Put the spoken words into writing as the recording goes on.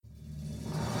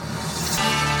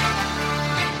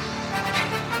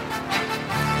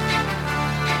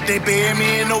They buried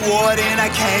me in the water and I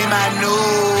came, I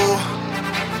knew.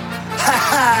 Ha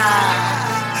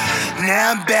ha.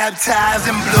 Now I'm baptized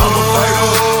in blue. I'm a fighter,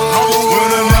 I'm a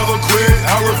winner, never quit.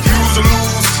 I refuse to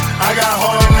lose. I got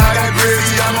heart and I got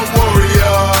gritty. I'm a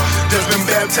warrior that's been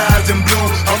baptized in blue.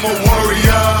 I'm a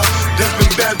warrior that's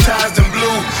been baptized in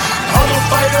blue. I'm a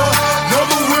fighter,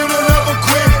 never winner, never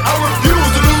quit. I refuse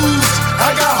to lose.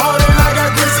 I got heart and I got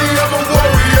gritty. I'm a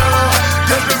warrior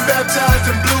that's been baptized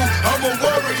in blue. I'm a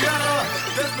warrior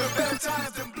that's been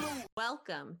baptized in blue.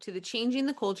 Welcome to the Changing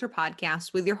the Culture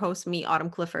podcast with your host, me, Autumn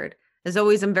Clifford. As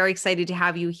always, I'm very excited to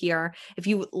have you here. If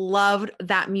you loved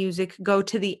that music, go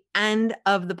to the end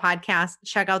of the podcast,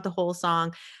 check out the whole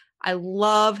song. I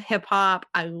love hip hop.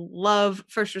 I love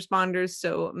first responders.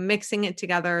 So mixing it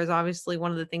together is obviously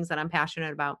one of the things that I'm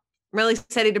passionate about. I'm really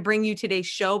excited to bring you today's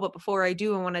show. But before I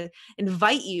do, I want to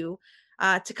invite you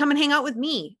to come and hang out with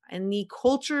me in the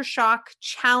Culture Shock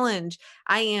Challenge.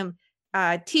 I am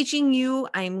teaching you,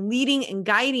 I'm leading and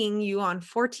guiding you on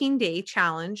 14-day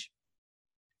challenge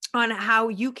on how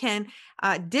you can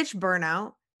ditch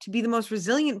burnout, to be the most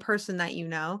resilient person that you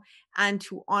know, and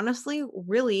to honestly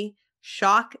really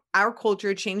shock our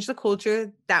culture, change the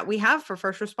culture that we have for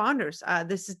first responders.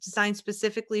 This is designed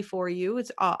specifically for you.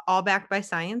 It's all backed by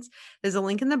science. There's a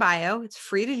link in the bio. It's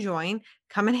free to join.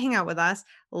 Come and hang out with us.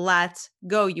 Let's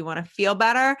go. You want to feel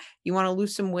better? You want to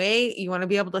lose some weight? You want to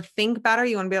be able to think better?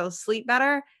 You want to be able to sleep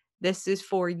better? This is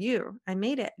for you. I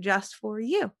made it just for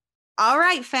you. All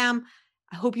right, fam.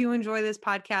 I hope you enjoy this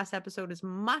podcast episode as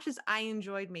much as I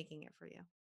enjoyed making it for you.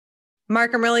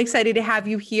 Mark, I'm really excited to have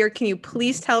you here. Can you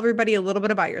please tell everybody a little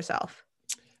bit about yourself?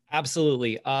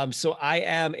 Absolutely. So I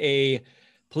am a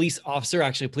police officer,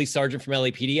 actually a police sergeant from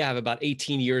LAPD. I have about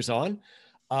 18 years on.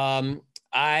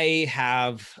 I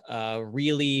have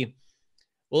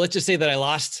let's just say that I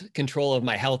lost control of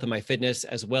my health and my fitness,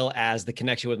 as well as the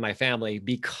connection with my family,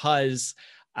 because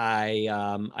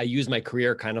I use my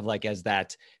career kind of like as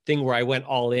that thing where I went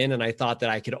all in, and I thought that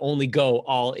I could only go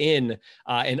all in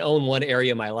and own one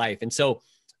area of my life. And so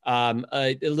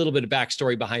a little bit of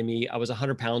backstory behind me. I was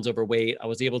 100 pounds overweight. I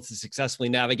was able to successfully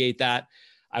navigate that.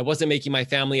 I wasn't making my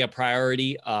family a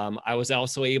priority. I was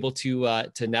also able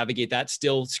to navigate that,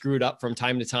 still screwed up from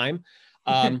time to time.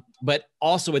 But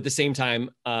also at the same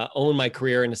time, own my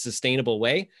career in a sustainable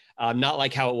way. Not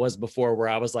like how it was before, where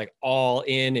I was like all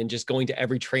in and just going to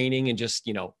every training and just,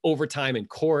 overtime in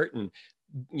court. And,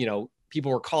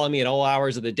 people were calling me at all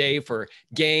hours of the day for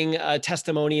gang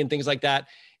testimony and things like that.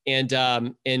 And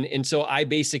so I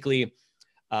basically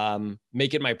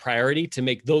make it my priority to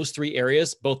make those three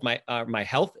areas, both my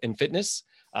health and fitness,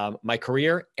 my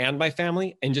career and my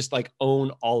family, and just like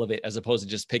own all of it as opposed to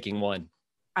just picking one.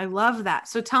 I love that.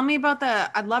 So tell me about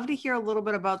I'd love to hear a little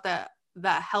bit about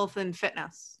the health and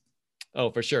fitness. Oh,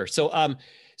 for sure. So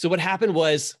what happened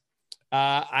was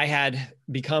I had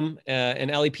become an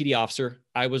LAPD officer.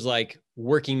 I was like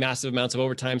working massive amounts of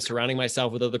overtime, surrounding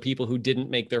myself with other people who didn't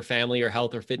make their family or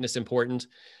health or fitness important.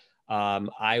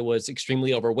 I was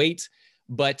extremely overweight,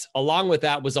 but along with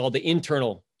that was all the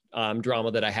internal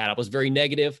drama that I had. I was very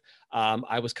negative.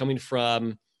 I was coming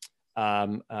from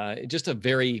just a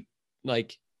very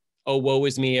like, oh, woe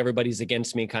is me, everybody's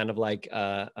against me kind of like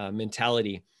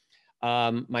mentality.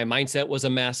 My mindset was a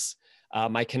mess.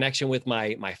 My connection with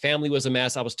my family was a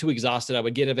mess. I was too exhausted. I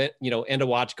would get end a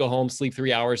watch, go home, sleep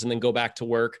 3 hours, and then go back to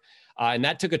work. And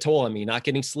that took a toll on me, not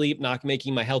getting sleep, not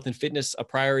making my health and fitness a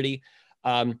priority.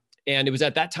 And it was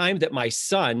at that time that my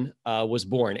son was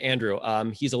born, Andrew.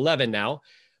 He's 11 now,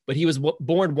 but he was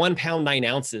born 1 pound, 9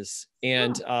 ounces.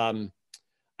 And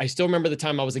I still remember the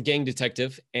time I was a gang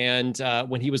detective. And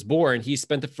when he was born, he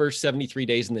spent the first 73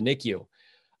 days in the NICU.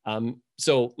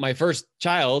 So my first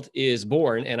child is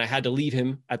born, and I had to leave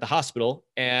him at the hospital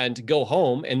and go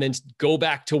home and then go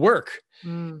back to work.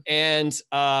 And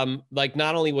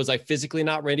not only was I physically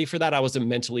not ready for that, I wasn't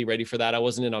mentally ready for that. I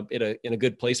wasn't in a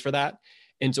good place for that.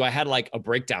 And so I had like a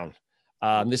breakdown.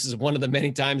 This is one of the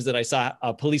many times that I saw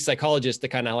a police psychologist to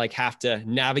kind of like have to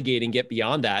navigate and get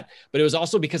beyond that. But it was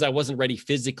also because I wasn't ready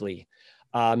physically.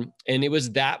 And it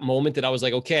was that moment that I was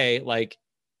like, okay, like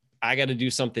I got to do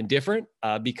something different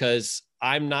because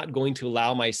I'm not going to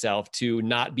allow myself to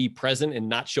not be present and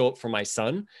not show up for my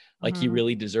son like he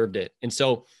really deserved it. And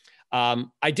so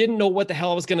I didn't know what the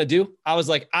hell I was going to do. I was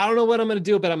like, I don't know what I'm going to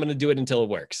do, but I'm going to do it until it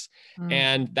works.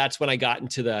 And that's when I got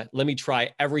into let me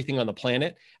try everything on the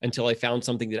planet until I found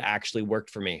something that actually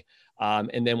worked for me.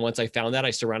 And then once I found that,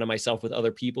 I surrounded myself with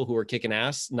other people who were kicking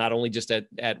ass, not only just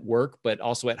at work, but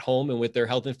also at home and with their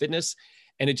health and fitness.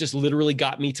 And it just literally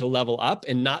got me to level up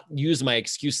and not use my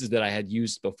excuses that I had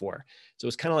used before. So it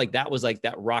was kind of like, that was like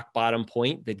that rock bottom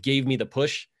point that gave me the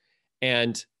push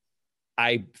And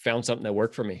I found something that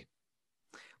worked for me.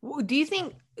 Do you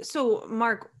think so,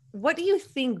 Mark? What do you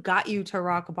think got you to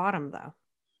rock bottom, though?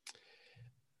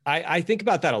 I think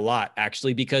about that a lot,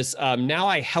 actually, because now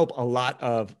I help a lot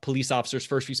of police officers,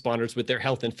 first responders with their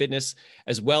health and fitness,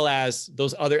 as well as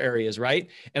those other areas, right?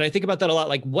 And I think about that a lot,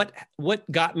 like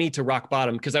what got me to rock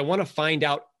bottom? Because I want to find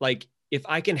out, like, if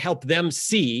I can help them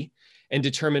see and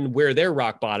determine where their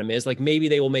rock bottom is, like maybe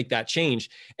they will make that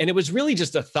change. And it was really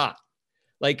just a thought.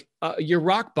 Like your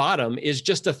rock bottom is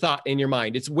just a thought in your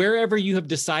mind. It's wherever you have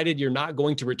decided you're not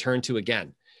going to return to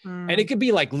again. And it could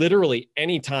be like literally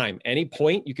any time, any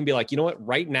point. You can be like, you know what,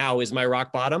 right now is my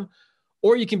rock bottom.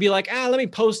 Or you can be like, let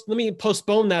me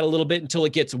postpone that a little bit until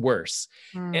it gets worse.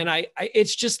 And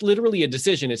it's just literally a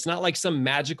decision. It's not like some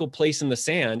magical place in the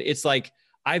sand. It's like,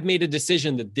 I've made a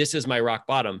decision that this is my rock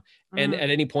bottom. And at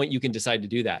any point you can decide to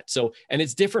do that. So, and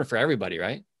it's different for everybody,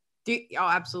 right?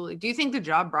 Absolutely. Do you think the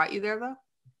job brought you there though?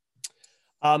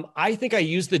 I think I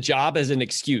used the job as an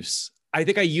excuse. I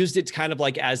think I used it kind of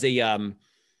like as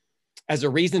a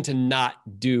reason to not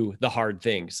do the hard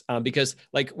things. Because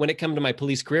like when it came to my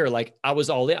police career, like I was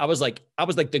all in, I was like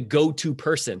the go-to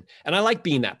person. And I like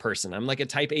being that person. I'm like a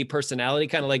type A personality,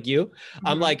 kind of like you.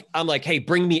 I'm like, hey,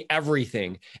 bring me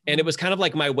everything. And it was kind of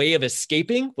like my way of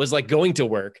escaping was like going to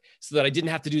work so that I didn't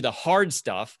have to do the hard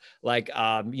stuff. Like,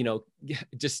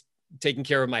 just taking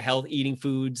care of my health, eating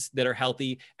foods that are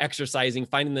healthy, exercising,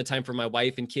 finding the time for my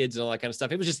wife and kids and all that kind of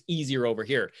stuff. It was just easier over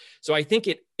here. So I think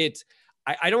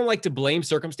I don't like to blame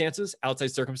circumstances,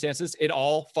 outside circumstances. It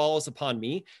all falls upon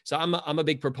me. So I'm a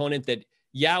big proponent that,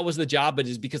 yeah, it was the job, but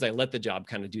it's because I let the job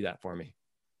kind of do that for me.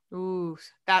 Ooh,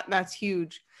 that's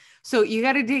huge. So you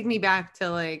got to dig me back to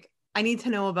like, I need to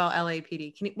know about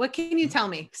LAPD. What can you tell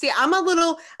me? See, I'm a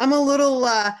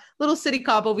little city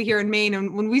cop over here in Maine.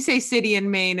 And when we say city in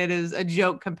Maine, it is a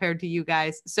joke compared to you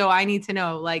guys. So I need to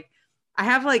know, like,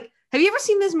 have you ever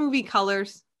seen this movie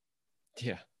Colors?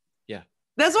 Yeah.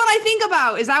 That's what I think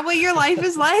about. Is that what your life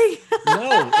is like?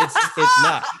 No, it's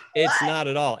not. It's not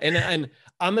at all. And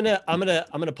I'm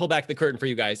gonna pull back the curtain for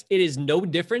you guys. It is no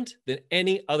different than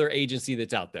any other agency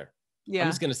that's out there. Yeah. I'm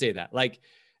just gonna say that. Like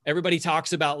everybody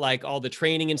talks about like all the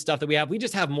training and stuff that we have. We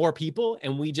just have more people,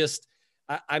 and we just,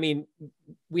 I mean,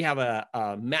 we have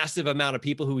a massive amount of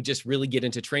people who just really get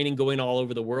into training, going all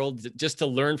over the world just to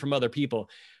learn from other people.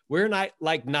 We're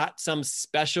not some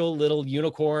special little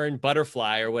unicorn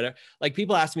butterfly or whatever. Like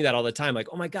people ask me that all the time. Like,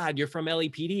 oh my God, you're from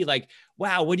LAPD. Like,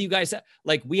 wow, what do you guys have?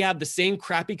 Like, we have the same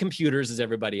crappy computers as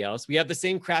everybody else. We have the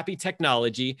same crappy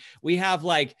technology. We have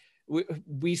like,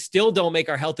 we still don't make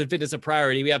our health and fitness a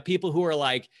priority. We have people who are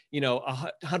like,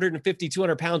 150,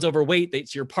 200 pounds overweight.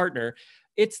 That's your partner.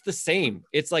 It's the same.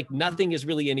 It's like nothing is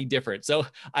really any different. So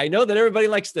I know that everybody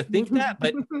likes to think that,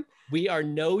 but we are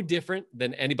no different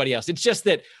than anybody else. It's just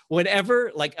that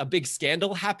whenever like a big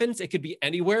scandal happens, it could be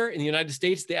anywhere in the United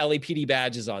States, the LAPD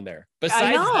badge is on there.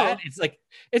 Besides that,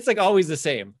 it's like always the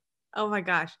same. Oh my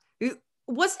gosh.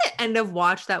 What's the end of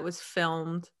Watch that was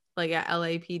filmed like at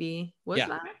LAPD? What's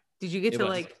that? Did you get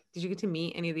to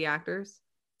meet any of the actors?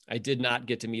 I did not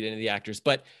get to meet any of the actors,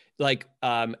 but like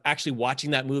actually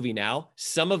watching that movie now,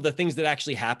 some of the things that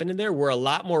actually happened in there were a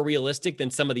lot more realistic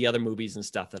than some of the other movies and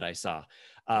stuff that I saw.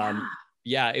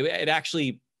 It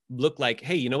actually looked like,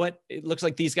 hey, you know what? It looks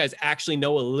like these guys actually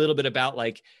know a little bit about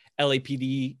like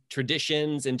LAPD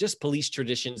traditions and just police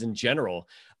traditions in general.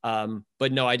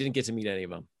 But no, I didn't get to meet any of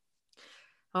them.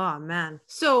 Oh man.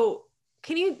 So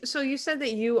you said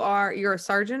that you're a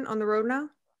sergeant on the road now?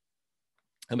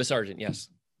 I'm a sergeant. Yes.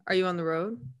 Are you on the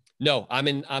road? No, I'm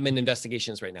in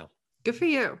investigations right now. Good for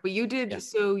you. But you did,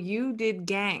 So you did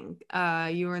gang.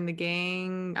 You were in the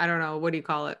gang. I don't know. What do you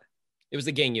call it? It was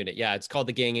the gang unit. Yeah. It's called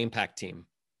the Gang Impact Team.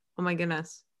 Oh my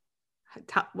goodness.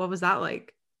 What was that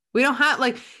like? We don't have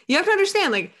you have to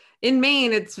understand, like in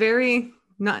Maine, it's very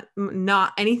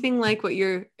not anything like what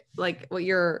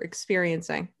you're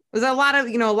experiencing. There's a lot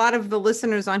of the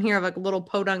listeners on here are like little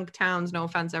podunk towns. No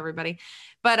offense, everybody.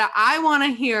 But I want to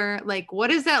hear, like,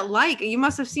 what is that like? You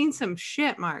must have seen some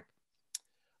shit, Mark.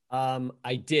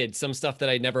 I did some stuff that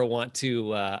I never want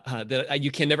to, that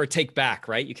you can never take back,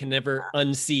 right? You can never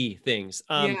unsee things.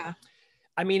 I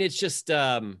mean, it's just,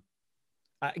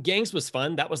 gangs was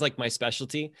fun. That was like my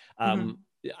specialty.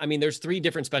 I mean, there's 3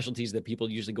 different specialties that people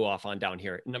usually go off on down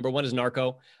here. Number 1 is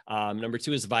narco. Number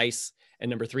 2 is vice. And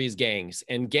number 3 is gangs.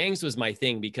 And gangs was my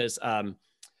thing because, I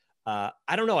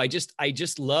don't know. I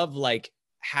just love like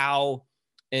how,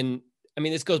 and I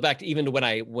mean, this goes back to even to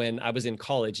when I was in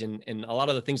college, and a lot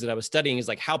of the things that I was studying is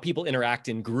like how people interact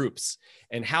in groups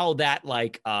and how that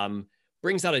like,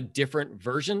 brings out a different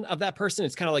version of that person.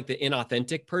 It's kind of like the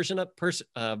inauthentic version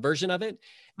of it.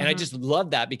 And I just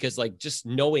love that because like just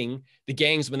knowing the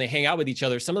gangs when they hang out with each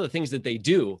other, some of the things that they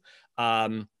do,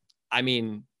 I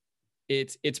mean,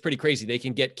 it's pretty crazy. They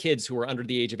can get kids who are under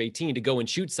the age of 18 to go and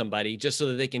shoot somebody just so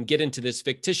that they can get into this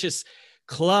fictitious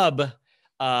club,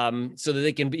 so that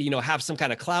they can, have some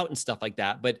kind of clout and stuff like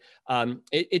that. But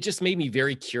it just made me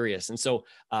very curious. And so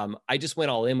I just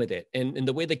went all in with it. And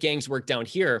the way the gangs work down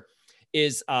here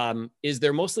is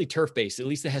they're mostly turf-based, at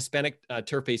least the Hispanic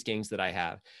turf-based gangs that I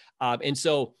have. And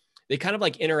so they kind of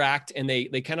like interact and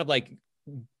they kind of like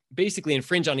basically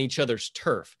infringe on each other's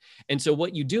turf. And so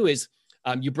what you do is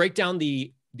you break down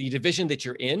the division that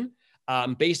you're in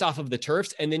based off of the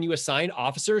turfs, and then you assign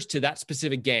officers to that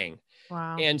specific gang.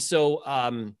 Wow. And so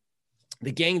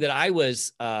the gang that I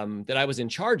was in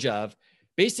charge of,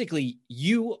 basically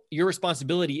your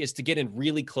responsibility is to get in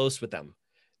really close with them.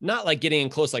 Not like getting in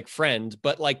close like friend,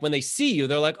 but like when they see you,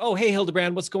 they're like, oh, hey,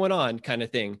 Hildebrand, what's going on kind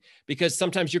of thing. Because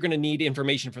sometimes you're going to need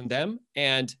information from them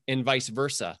and vice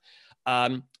versa.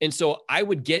 And so I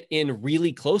would get in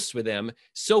really close with them,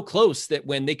 so close that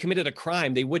when they committed a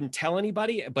crime, they wouldn't tell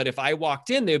anybody. But if I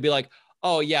walked in, they would be like,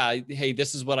 oh yeah, hey,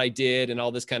 this is what I did and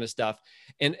all this kind of stuff.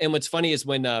 And what's funny is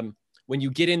when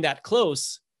you get in that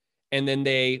close and then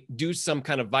they do some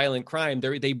kind of violent crime,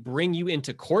 they bring you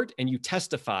into court and you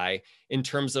testify in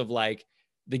terms of like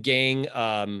the gang,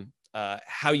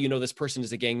 how you know this person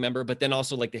is a gang member, but then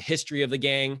also like the history of the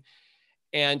gang.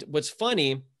 And what's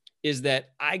funny is that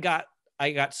I got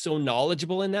so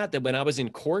knowledgeable in that when I was in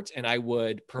court and I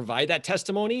would provide that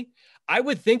testimony, I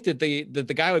would think that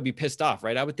the guy would be pissed off,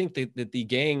 right? I would think that the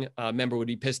gang member would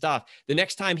be pissed off. The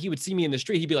next time he would see me in the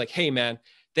street, he'd be like, hey man,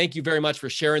 thank you very much for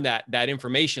sharing that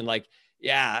information. Like,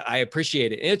 yeah, I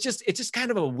appreciate it. And it's just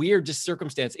kind of a weird just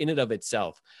circumstance in and of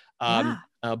itself. But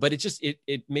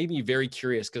it made me very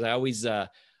curious because I always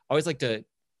like to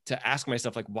ask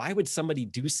myself, like, why would somebody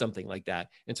do something like that?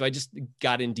 And so I just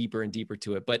got in deeper and deeper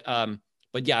to it.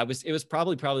 But yeah, it was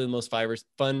probably the most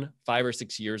fun 5 or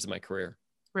 6 years of my career.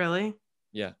 Really?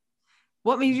 Yeah.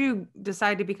 What made you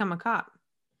decide to become a cop?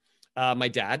 My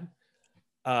dad,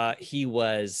 he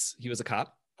was a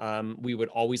cop. We would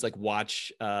always like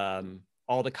watch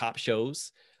all the cop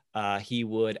shows. He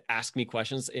would ask me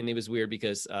questions, and it was weird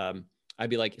because I'd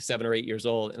be like 7 or 8 years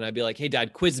old, and I'd be like, "Hey,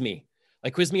 Dad, quiz me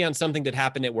on something that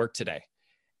happened at work today."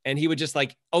 And he would just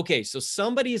like, okay, so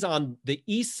somebody's on the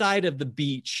east side of the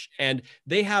beach and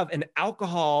they have an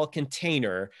alcohol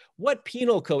container. What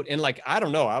penal code? And like, I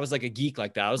don't know. I was like a geek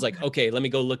like that. I was like, okay, let me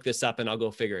go look this up and I'll go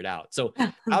figure it out. So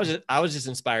I was just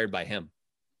inspired by him.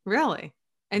 Really?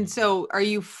 And so are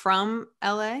you from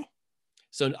LA?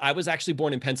 So I was actually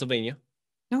born in Pennsylvania.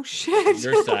 No shit.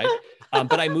 Your side.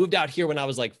 But I moved out here when I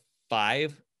was like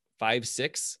 5,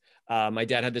 6. My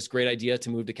dad had this great idea to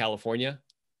move to California.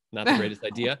 Not the greatest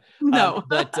idea. No.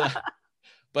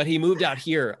 But he moved out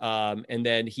here. And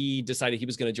then he decided he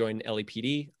was going to join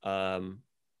LAPD. And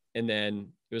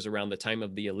then it was around the time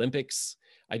of the Olympics.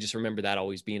 I just remember that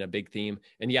always being a big theme.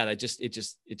 And yeah, it just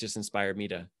inspired me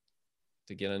to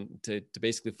get on, to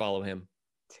basically follow him.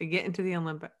 To get into the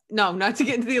Olympics. No, not to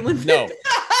get into the Olympics. No.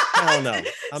 Hell no.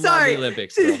 I'm sorry. not in the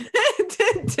Olympics, girl.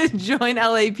 to join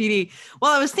LAPD.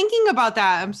 Well, I was thinking about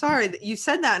that. I'm sorry that you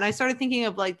said that. And I started thinking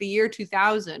of like the year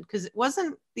 2000, because it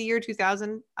wasn't the year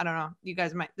 2000. I don't know. You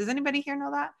guys might. Does anybody here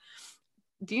know that?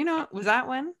 Do you know? Was that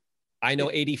when? I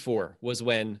know 84 was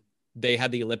when they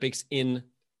had the Olympics in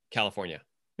California.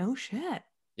 No shit.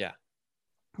 Yeah.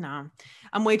 No,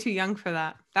 I'm way too young for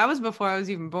that. That was before I was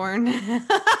even born.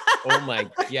 Oh my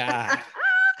God.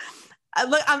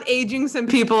 Look, I'm aging some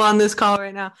people on this call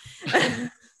right now.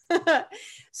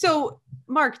 So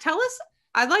Mark, tell us,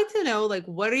 I'd like to know, like,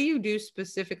 what do you do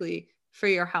specifically for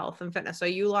your health and fitness? So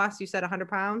you said 100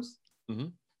 pounds. Mm-hmm.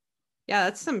 Yeah,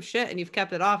 that's some shit. And you've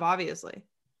kept it off, obviously.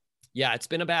 Yeah. It's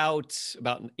been about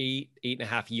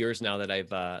 8.5 years now that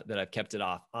I've kept it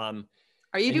off.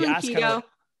 Are you doing keto? Like,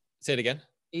 say it again.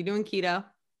 Are you doing keto?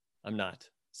 I'm not.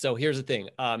 So here's the thing.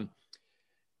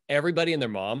 Everybody and their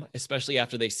mom, especially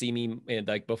after they see me in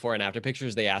like before and after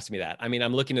pictures, they ask me that. I mean,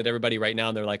 I'm looking at everybody right now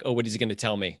and they're like, oh, what is he going to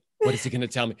tell me? What is he going to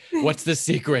tell me? What's the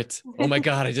secret? Oh my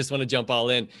God, I just want to jump all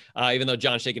in, even though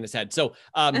John's shaking his head. So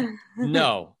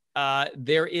no,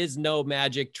 there is no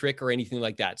magic trick or anything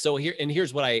like that. So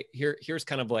here's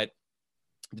kind of what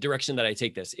the direction that I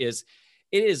take this is.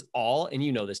 It is all, and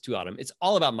you know this too, Autumn, it's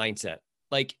all about mindset.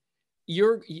 Like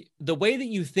the way that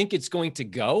you think it's going to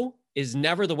go is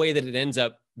never the way that it ends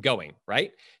up going,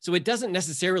 right? So it doesn't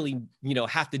necessarily,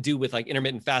 have to do with like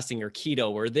intermittent fasting or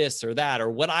keto or this or that or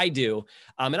what I do.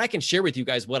 And I can share with you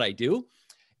guys what I do.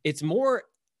 It's more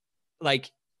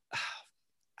like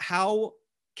how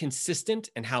consistent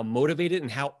and how motivated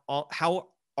and how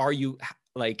are you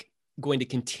like going to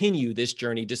continue this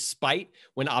journey despite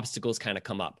when obstacles kind of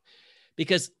come up?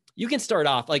 Because you can start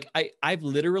off like I've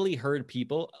literally heard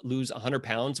people lose 100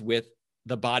 pounds with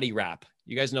the body wrap.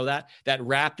 You guys know that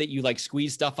wrap that you like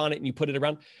squeeze stuff on it and you put it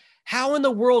around. How in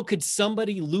the world could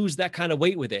somebody lose that kind of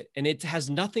weight with it? And it has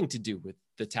nothing to do with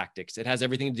the tactics. It has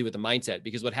everything to do with the mindset,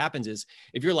 because what happens is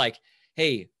if you're like,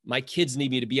 hey, my kids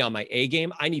need me to be on my A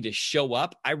game. I need to show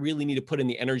up. I really need to put in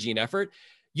the energy and effort.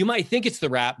 You might think it's the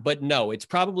wrap, but no, it's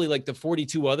probably like the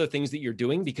 42 other things that you're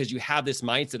doing, because you have this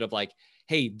mindset of like,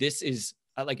 hey, this is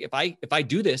like, if I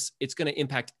do this, it's going to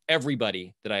impact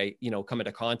everybody that I, come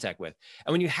into contact with.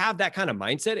 And when you have that kind of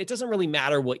mindset, it doesn't really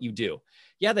matter what you do.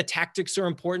 Yeah, the tactics are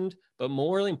important, but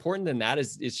more important than that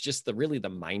is it's just really the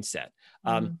mindset.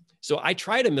 So I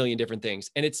tried a million different things,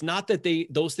 and it's not that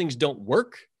those things don't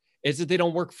work. It's that they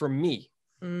don't work for me,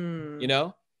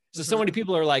 So so many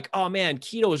people are like, oh man,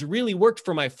 keto has really worked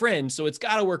for my friend, so it's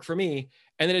got to work for me.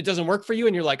 And then it doesn't work for you.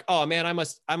 And you're like, oh man, I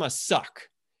must suck.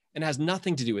 And it has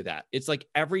nothing to do with that. It's like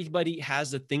everybody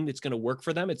has a thing that's going to work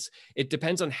for them. It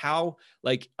depends on how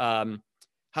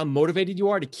motivated you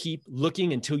are to keep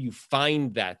looking until you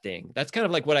find that thing. That's kind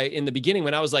of like what in the beginning,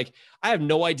 when I was like, I have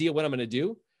no idea what I'm going to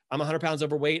do. I'm 100 pounds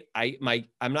overweight. I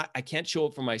can't show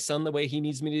up for my son the way he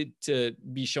needs me to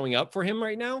be showing up for him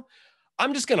right now.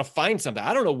 I'm just going to find something.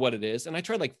 I don't know what it is. And I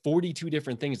tried like 42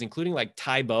 different things, including like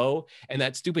Tae Bo and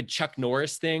that stupid Chuck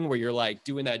Norris thing where you're like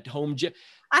doing that home gym.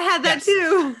 I had that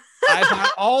too. I've had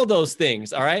all those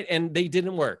things. All right. And they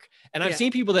didn't work. And I've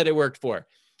seen people that it worked for.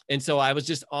 And so I was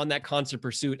just on that constant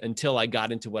pursuit until I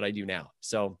got into what I do now.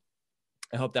 So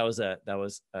I hope that was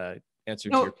answer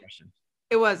to your question.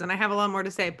 It was. And I have a lot more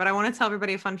to say, but I want to tell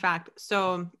everybody a fun fact.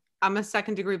 So I'm a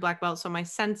 2nd degree black belt. So my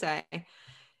sensei,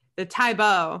 the Tae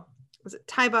Bo, was it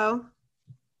Tae Bo?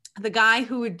 The guy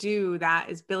who would do that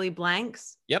is Billy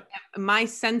Blanks. Yep. My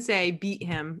sensei beat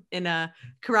him in a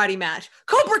karate match.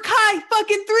 Cobra Kai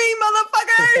fucking 3,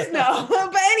 motherfuckers. No,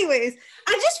 but anyways,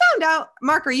 I just found out,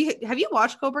 Mark, have you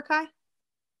watched Cobra Kai?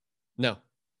 No.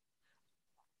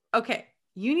 Okay.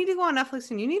 You need to go on Netflix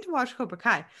and you need to watch Cobra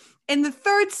Kai. And the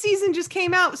 3rd season just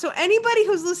came out. So anybody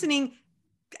who's listening,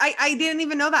 I didn't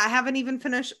even know that. I haven't even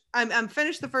finished. I'm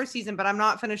finished the 1st season, but I'm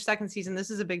not finished 2nd season.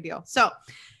 This is a big deal. So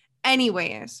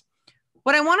anyways,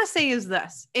 what I want to say is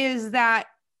this, is that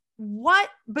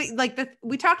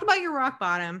we talked about your rock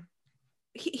bottom.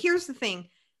 Here's the thing.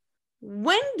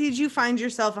 When did you find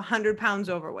yourself 100 pounds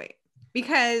overweight?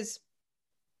 Because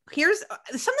here's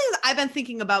something that I've been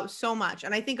thinking about so much,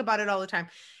 and I think about it all the time,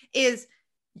 is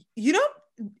you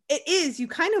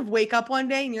kind of wake up one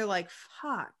day and you're like,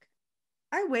 fuck,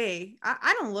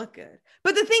 I don't look good.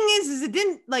 But the thing is it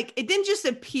didn't just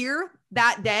appear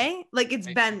that day. Like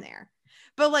it's been there,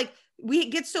 but like we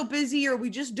get so busy or we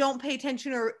just don't pay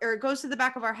attention or it goes to the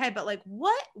back of our head. But like,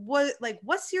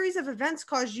 what series of events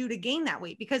caused you to gain that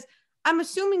weight? Because I'm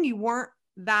assuming you weren't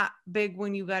that big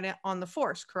when you got it on the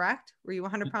force, correct? Were you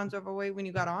 100 pounds overweight when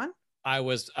you got on? I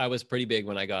was pretty big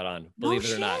when I got on, believe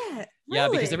it or not. Really? Yeah,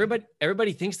 because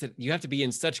everybody thinks that you have to be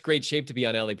in such great shape to be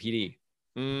on LAPD.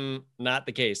 Not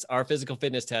the case. Our physical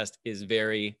fitness test is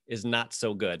not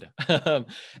so good.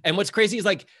 And what's crazy is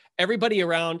like everybody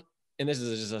around, and this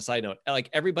is just a side note, like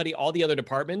everybody, all the other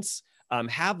departments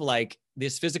have like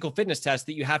this physical fitness test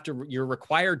that you're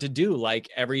required to do like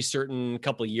every certain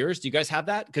couple of years. Do you guys have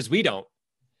that? Because we don't.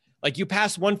 Like you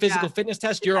pass one physical fitness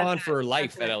test, you're on for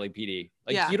life at LAPD.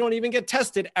 Like you don't even get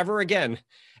tested ever again.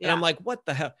 And I'm like, what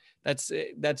the hell? That's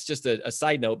just a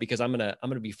side note, because I'm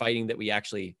gonna be fighting that we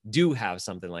actually do have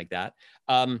something like that.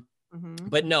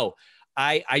 But no,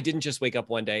 I didn't just wake up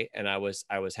one day and I was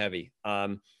heavy.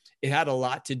 It had a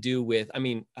lot to do with,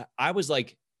 I was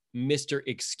like Mr.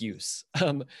 Excuse.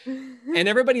 And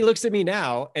everybody looks at me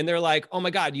now and they're like, oh my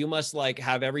God, you must like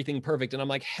have everything perfect. And I'm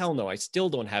like, hell no, I still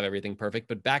don't have everything perfect.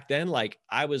 But back then, like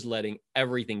I was letting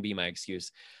everything be my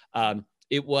excuse.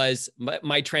 It was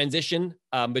my transition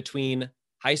between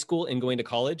high school and going to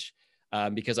college,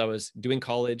 because I was doing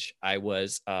college. I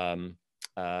was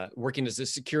working as a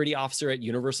security officer at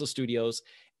Universal Studios.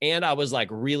 And I was like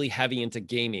really heavy into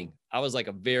gaming. I was like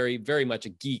a very, very much a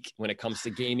geek when it comes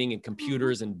to gaming and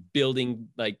computers and building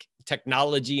like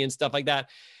technology and stuff like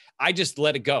that. I just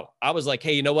let it go. I was like,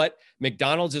 hey, you know what?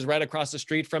 McDonald's is right across the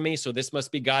street from me. So this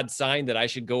must be God's sign that I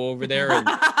should go over there and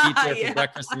eat there for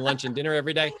breakfast and lunch and dinner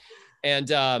every day.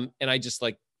 And I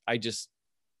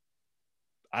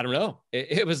don't know.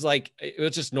 It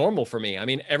was just normal for me. I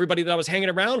mean, everybody that I was hanging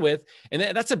around with, and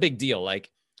that's a big deal. Like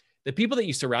the people that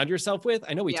you surround yourself with,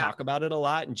 I know we Yeah. talk about it a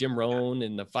lot, and Jim Rohn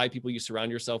and the 5 people you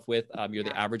surround yourself with, you're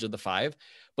the average of the 5.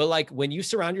 But like when you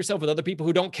surround yourself with other people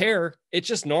who don't care, it's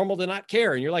just normal to not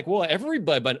care. And you're like, well,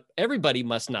 everybody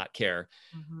must not care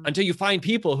until you find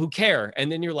people who care.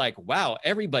 And then you're like, wow,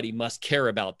 everybody must care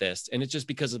about this. And it's just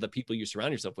because of the people you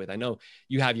surround yourself with. I know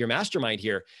you have your mastermind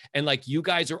here, and like you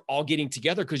guys are all getting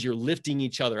together because you're lifting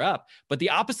each other up. But the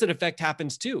opposite effect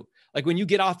happens too. Like when you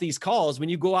get off these calls, when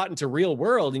you go out into real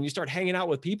world and you start hanging out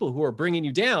with people who are bringing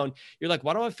you down, you're like,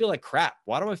 why do I feel like crap?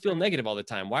 Why do I feel negative all the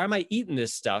time? Why am I eating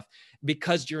this stuff?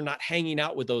 Because you're not hanging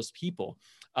out with those people.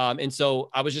 And so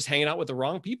I was just hanging out with the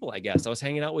wrong people, I guess. I was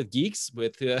hanging out with geeks,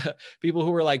 with people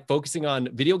who were like focusing on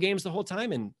video games the whole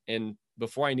time. And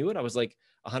before I knew it, I was like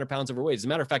 100 pounds overweight. As a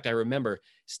matter of fact, I remember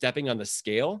stepping on the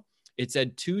scale. It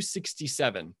said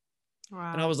 267.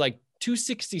 Wow. And I was like,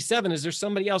 267? Is there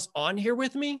somebody else on here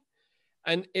with me?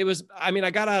 And it was, I mean,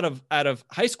 I got out of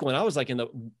high school and I was like in the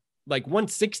like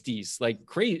 160s, like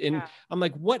crazy. And I'm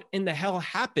like, what in the hell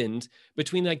happened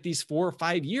between like these 4 or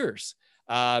 5 years?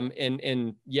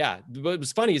 And yeah, what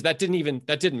was funny is that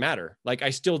didn't matter. Like I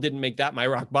still didn't make that my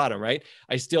rock bottom, right?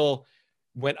 I still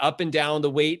went up and down the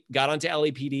weight, got onto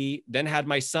LAPD, then had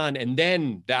my son. And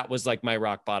then that was like my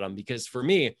rock bottom, because for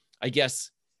me, I guess,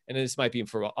 and this might be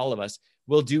for all of us,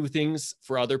 we'll do things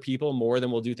for other people more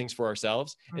than we'll do things for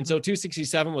ourselves. And so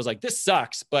 267 was like, this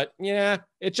sucks, but yeah,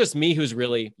 it's just me who's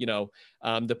really,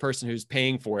 the person who's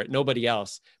paying for it, nobody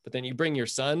else. But then you bring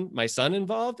my son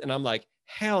involved, and I'm like,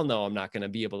 hell no, I'm not going to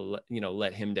be able to,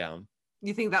 let him down.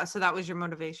 You think that, so that was your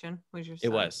motivation?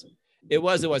 It was.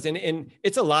 And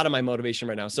it's a lot of my motivation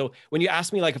right now. So when you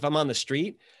ask me, like, if I'm on the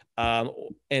street,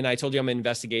 and I told you I'm in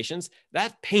investigations,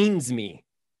 that pains me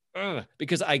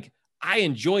because I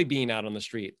enjoy being out on the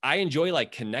street. I enjoy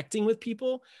like connecting with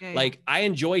people. Like I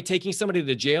enjoy taking somebody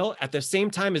to jail at the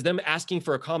same time as them asking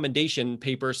for a commendation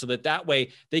paper, so that way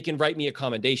they can write me a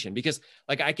commendation, because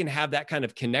like I can have that kind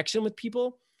of connection with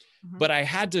people. But I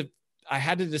had to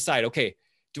decide, okay,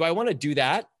 do I want to do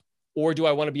that? Or do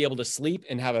I want to be able to sleep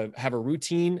and have a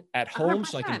routine at home 100%.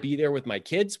 So I can be there with my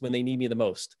kids when they need me the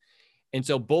most? And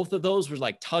so both of those were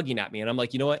like tugging at me. And I'm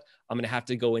like, you know what? I'm going to have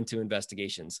to go into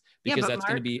investigations, because that's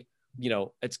going to be,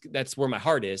 that's where my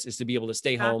heart is to be able to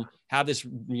stay home, have this,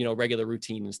 regular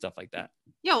routine and stuff like that.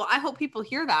 Yeah. Well, I hope people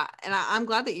hear that. And I'm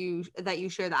glad that you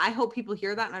share that. I hope people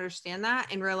hear that and understand that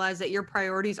and realize that your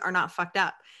priorities are not fucked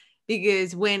up,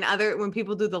 because when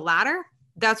people do the latter,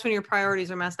 that's when your priorities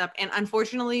are messed up. And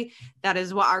unfortunately, that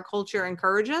is what our culture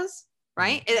encourages.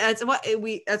 Right. That's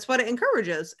what it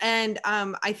encourages. And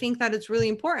I think that it's really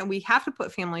important. We have to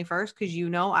put family first, because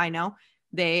I know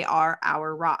they are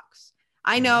our rocks.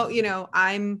 I know,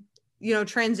 I'm,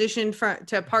 transitioned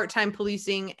to part-time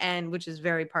policing, and which is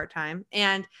very part-time,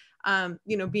 and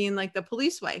being like the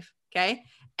police wife. Okay.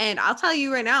 And I'll tell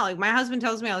you right now, like my husband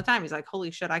tells me all the time, he's like,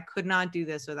 holy shit, I could not do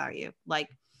this without you. Like,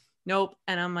 nope.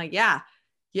 And I'm like, yeah,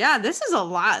 this is a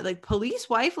lot. Like police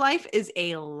wife life is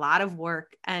a lot of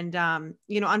work. And,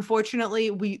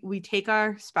 unfortunately we take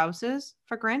our spouses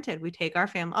for granted. We take our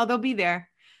family. Oh, they'll be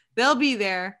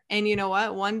there. And you know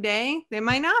what? One day they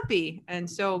might not be. And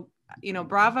so,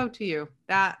 bravo to you.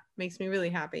 That makes me really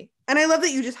happy. And I love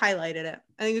that you just highlighted it.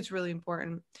 I think it's really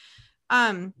important.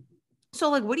 So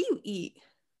like, what do you eat?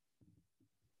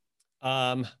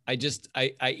 I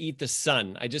eat the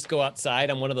sun. I just go outside.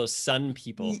 I'm one of those sun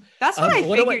people. That's what I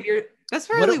figured. That's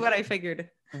really what I figured.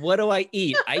 What do I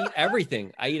eat? I eat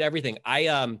everything.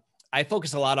 I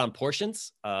focus a lot on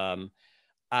portions.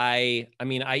 I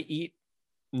eat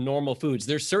normal foods.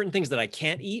 There's certain things that I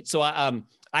can't eat. So I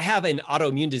have an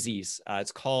autoimmune disease.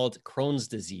 It's called Crohn's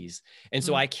disease. And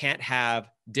so I can't have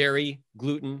dairy,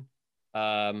 gluten,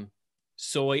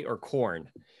 soy, or corn.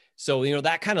 So,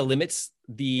 that kind of limits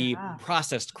the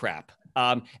processed crap.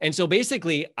 And so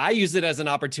basically I use it as an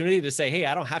opportunity to say, hey,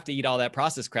 I don't have to eat all that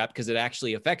processed crap because it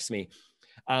actually affects me.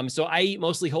 So I eat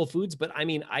mostly whole foods, but I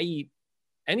eat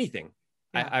anything.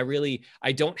 Yeah.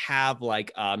 I don't have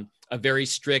like a very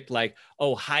strict, like,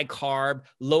 high carb,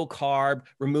 low carb,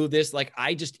 remove this. Like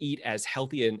I just eat as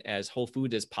healthy and as whole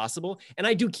food as possible. And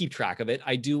I do keep track of it.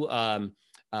 I do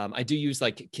use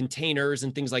like containers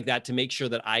and things like that to make sure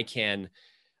that I can,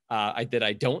 that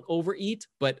I don't overeat.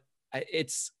 But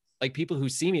it's like people who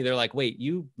see me, they're like, wait,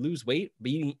 you lose weight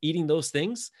eating those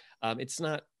things? It's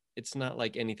not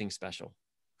like anything special.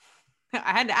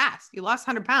 I had to ask. You lost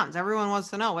 100 pounds. Everyone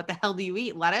wants to know, what the hell do you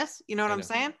eat? Lettuce? You know what I'm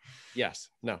saying? Yes.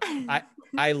 No.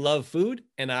 I love food,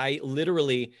 and I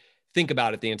literally think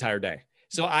about it the entire day.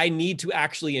 So I need to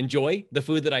actually enjoy the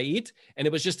food that I eat. And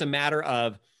it was just a matter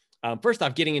of, first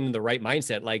off, getting into the right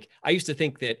mindset. Like I used to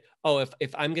think that, oh,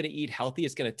 if I'm going to eat healthy,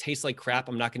 it's going to taste like crap.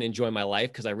 I'm not going to enjoy my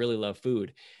life because I really love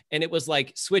food. And it was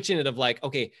like switching it of like,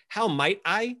 okay, how might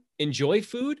I enjoy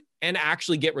food and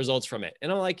actually get results from it?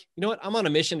 And I'm like, you know what? I'm on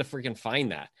a mission to freaking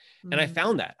find that. And I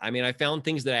found that. I mean, I found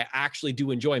things that I actually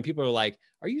do enjoy. And people are like,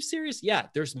 are you serious? Yeah,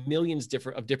 there's millions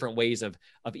of different ways of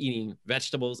eating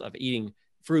vegetables, of eating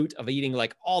fruit, of eating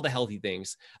like all the healthy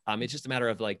things. It's just a matter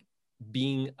of like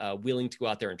being willing to go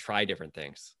out there and try different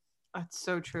things. That's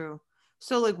so true.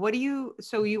 So like,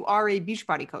 so you are a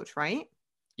Beachbody coach, right?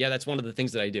 Yeah, that's one of the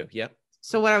things that I do. Yep.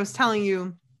 So what I was telling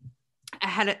you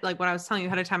ahead of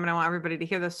time, and I want everybody to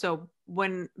hear this. So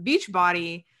when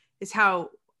Beachbody is how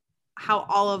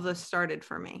all of this started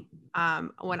for me.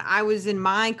 When I was in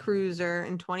my cruiser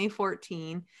in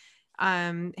 2014,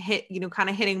 kind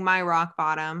of hitting my rock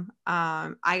bottom.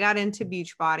 I got into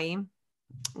Beachbody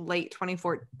late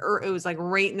 2014, or it was like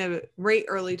right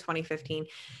early 2015.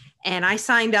 And I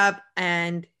signed up,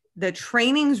 and the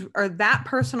trainings or that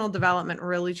personal development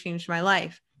really changed my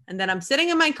life. And then I'm sitting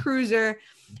in my cruiser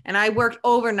and I worked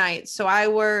overnight. So I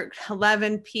worked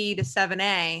 11 p to 7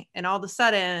 a, and all of a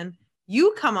sudden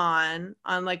you come on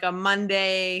like a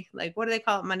Monday, like what do they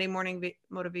call it? Monday morning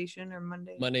motivation, or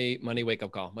Monday wake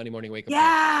up call, Monday morning wake up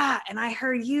call. And I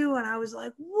heard you and I was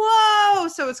like, whoa.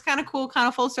 So it's kind of cool, kind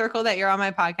of full circle that you're on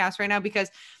my podcast right now, because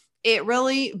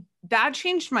that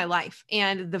changed my life.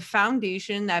 And the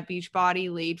foundation that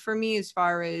Beachbody laid for me, as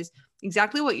far as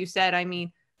exactly what you said, I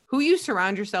mean, who you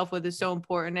surround yourself with is so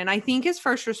important. And I think as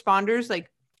first responders,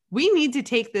 like, we need to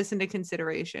take this into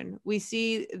consideration. We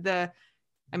see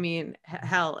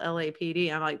hell,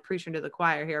 LAPD, I'm like preaching to the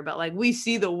choir here, but like, we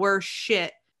see the worst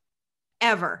shit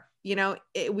ever.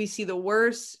 We see the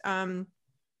worst,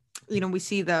 we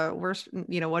see the worst,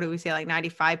 what do we say? Like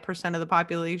 95% of the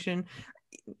population.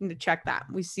 Check that.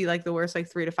 We see like the worst, like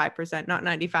 3 to 5%, not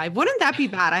 95. Wouldn't that be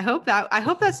bad? I hope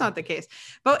that's not the case.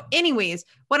 But anyways,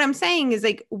 what I'm saying is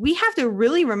like, we have to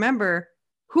really remember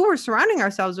who we're surrounding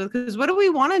ourselves with, because what do we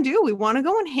want to do? We want to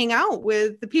go and hang out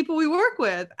with the people we work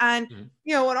with, and,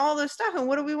 and all this stuff. And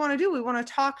what do we want to do? We want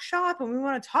to talk shop, and we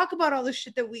want to talk about all this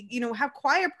shit that we, have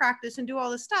choir practice and do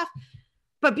all this stuff.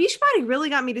 But Beachbody really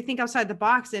got me to think outside the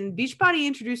box. And Beachbody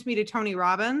introduced me to Tony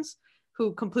Robbins,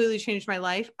 who completely changed my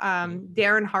life.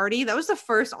 Darren Hardy. That was the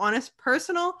first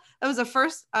personal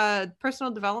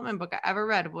development book I ever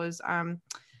read, was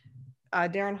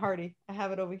Darren Hardy. I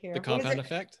have it over here. The Compound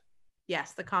Effect?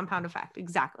 Yes, The Compound Effect.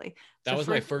 Exactly. That was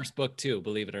my first book too,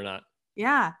 believe it or not.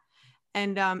 Yeah.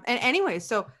 And anyway,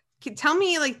 so can you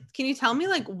tell me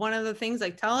like one of the things,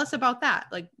 like, tell us about that.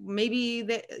 Like maybe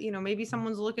that, maybe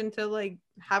someone's looking to like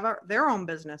have their own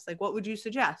business. Like, what would you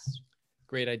suggest?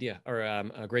 Great idea, or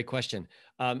a great question.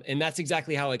 And that's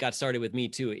exactly how it got started with me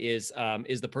too, is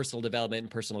the personal development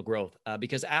and personal growth.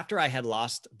 Because after I had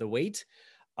lost the weight,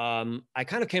 I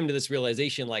kind of came to this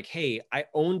realization, like, hey, I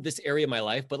owned this area of my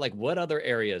life, but like, what other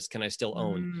areas can I still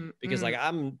own? Because like,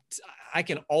 I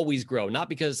can always grow, not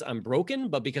because I'm broken,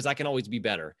 but because I can always be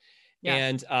better. Yeah.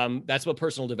 And that's what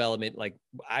personal development, like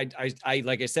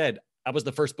like I said, that was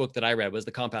the first book that I read, was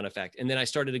The Compound Effect. And then I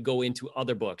started to go into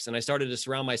other books, and I started to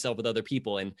surround myself with other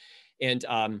people. And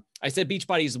I said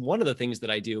Beachbody is one of the things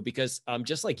that I do, because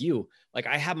just like you, like,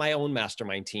 I have my own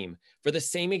mastermind team for the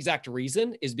same exact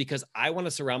reason, is because I want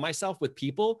to surround myself with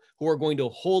people who are going to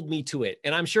hold me to it.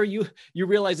 And I'm sure you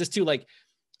realize this too. Like,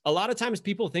 a lot of times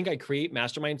people think I create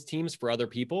mastermind teams for other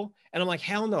people. And I'm like,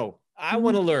 hell no. I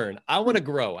want to learn. I want to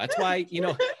grow. That's why,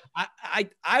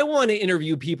 I want to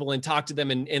interview people and talk to them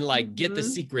and like get the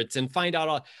secrets and find out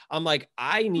all. I'm like,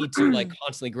 I need to like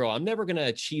constantly grow. I'm never going to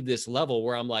achieve this level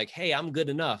where I'm like, hey, I'm good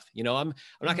enough. I'm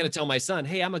not going to tell my son,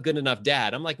 hey, I'm a good enough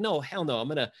dad. I'm like, no, hell no. I'm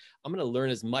going to learn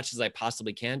as much as I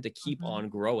possibly can to keep on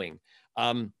growing.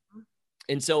 And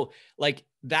so like,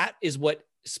 that is what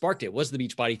sparked it, was the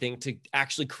Beachbody thing, to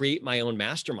actually create my own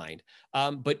mastermind.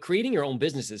 But creating your own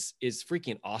business is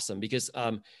freaking awesome, because,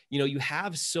 you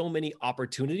have so many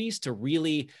opportunities to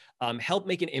really help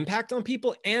make an impact on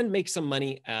people and make some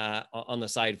money on the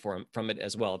side from it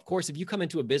as well. Of course, if you come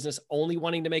into a business only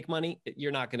wanting to make money,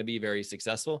 you're not going to be very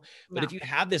successful. But if you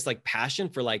have this like passion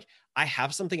for like, I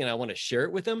have something and I want to share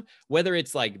it with them, whether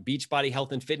it's like Beachbody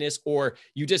health and fitness, or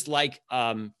you just like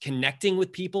connecting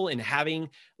with people and having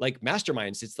like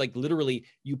masterminds. It's like literally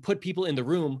you put people in the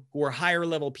room who are higher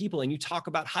level people and you talk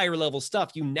about higher level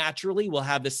stuff. You naturally will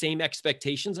have the same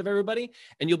expectations of everybody,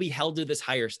 and you'll be held to this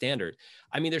higher standard.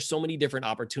 I mean, there's so many different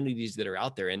opportunities that are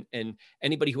out there, and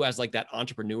anybody who has like that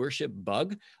entrepreneurship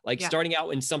bug, like starting out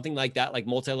in something like that, like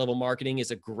multi-level marketing,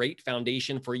 is a great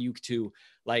foundation for you to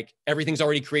like, everything's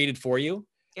already created for you,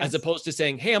 as opposed to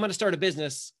saying, hey, I'm going to start a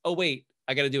business. Oh, wait,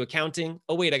 I got to do accounting.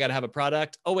 Oh, wait, I got to have a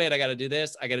product. Oh, wait, I got to do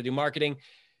this. I got to do marketing.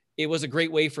 It was a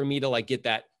great way for me to like get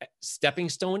that stepping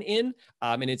stone in.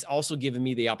 And it's also given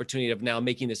me the opportunity of now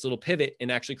making this little pivot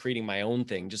and actually creating my own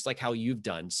thing, just like how you've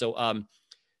done. So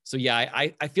yeah,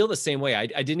 I feel the same way. I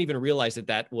didn't even realize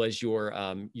that was your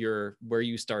where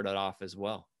you started off as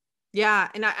well. Yeah.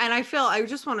 And I feel, I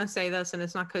just want to say this, and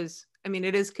it's not because, I mean,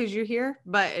 it is because you're here,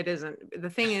 but it isn't. The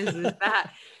thing is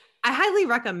that I highly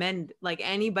recommend like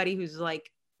anybody who's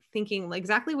like thinking like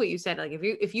exactly what you said. Like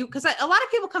if you, because a lot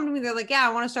of people come to me, they're like, yeah,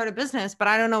 I want to start a business, but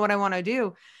I don't know what I want to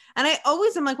do. And I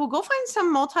always am like, well, go find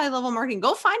some multi-level marketing,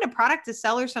 go find a product to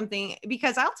sell or something,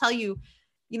 because I'll tell you,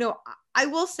 you know, I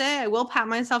will say, I will pat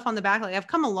myself on the back. Like I've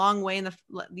come a long way in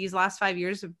these last 5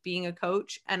 years of being a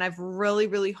coach, and I've really,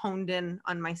 really honed in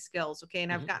on my skills. Okay.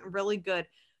 And I've gotten really good,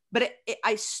 but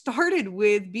I started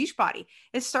with Beachbody.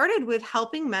 It started with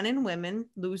helping men and women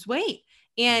lose weight.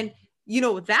 And you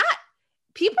know, that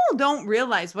people don't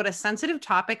realize what a sensitive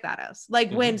topic that is. Like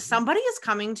when somebody is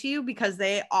coming to you because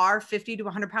they are 50 to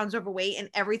 100 pounds overweight and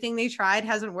everything they tried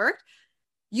hasn't worked,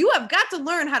 you have got to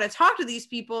learn how to talk to these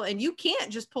people. And you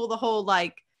can't just pull the whole,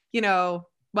 like, you know,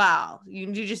 wow, you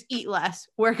just eat less,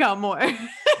 work out more.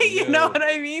 You know what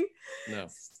I mean? No.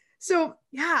 So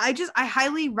yeah, I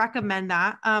highly recommend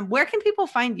that. Where can people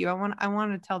find you? I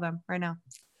want to tell them right now.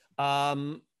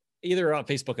 Either on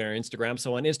Facebook or Instagram.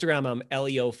 So on Instagram, I'm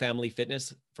LEO Family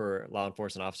Fitness for law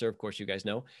enforcement officer. Of course, you guys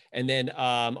know. And then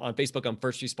on Facebook, I'm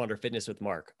First Responder Fitness with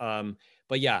Mark.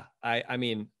 But yeah, I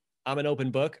mean, I'm an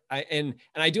open book. And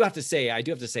I do have to say,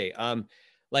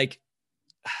 like,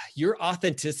 your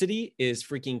authenticity is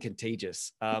freaking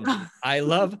contagious. I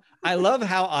love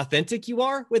how authentic you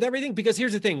are with everything, because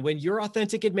here's the thing, when you're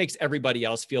authentic, it makes everybody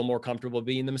else feel more comfortable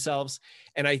being themselves.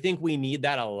 And I think we need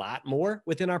that a lot more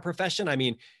within our profession. I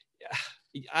mean,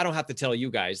 I don't have to tell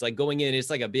you guys, like going in, it's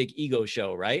like a big ego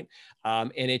show, right?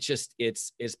 And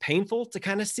it's painful to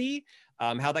kind of see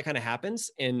how that kind of happens.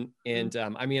 And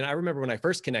I mean, I remember when I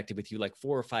first connected with you like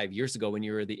 4 or 5 years ago, when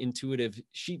you were the intuitive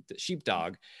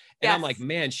sheepdog. And yes. I'm like,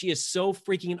 man, she is so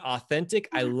freaking authentic.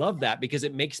 I love that, because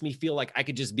it makes me feel like I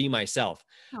could just be myself.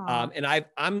 And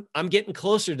I'm getting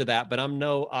closer to that, but I'm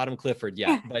no Autumn Clifford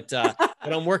yet, but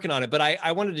I'm working on it. But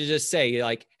I wanted to just say,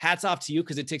 like, hats off to you,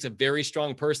 because it takes a very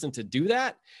strong person to do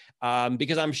that.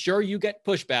 Because I'm sure you get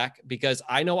pushback, because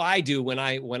I know I do when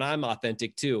I'm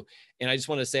authentic too. And I just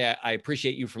want to say, I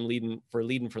appreciate you for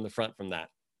leading from the front from that.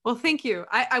 Well, thank you.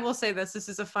 I will say this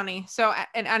is a funny. So,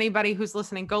 and anybody who's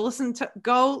listening,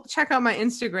 go check out my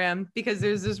Instagram, because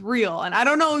there's this reel, and I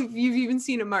don't know if you've even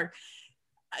seen it, Mark.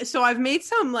 So I've made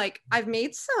some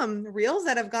reels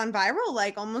that have gone viral,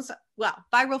 like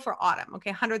viral for autumn. Okay.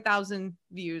 100,000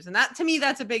 views. And that, to me,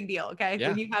 that's a big deal. Okay. Yeah.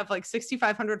 When you have like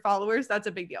 6,500 followers, that's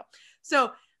a big deal.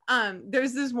 So,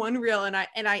 there's this one reel, and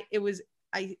it was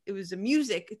a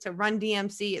music to Run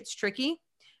DMC. It's tricky.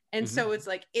 And so it's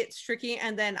like, it's tricky.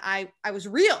 And then I was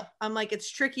real. I'm like, it's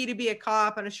tricky to be a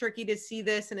cop, and it's tricky to see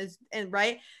this, and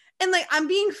right. And like, I'm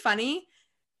being funny,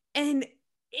 and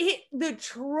the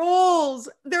trolls,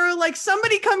 they're like,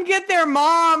 somebody come get their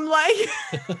mom. Like,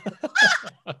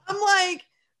 I'm like,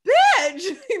 bitch,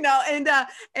 you know, and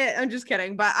I'm just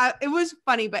kidding, but it was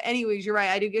funny. But anyways, you're right.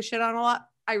 I do get shit on a lot.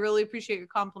 I really appreciate your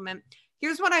compliment.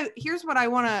 Here's what I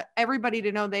want everybody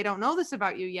to know. They don't know this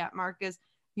about you yet, Mark, is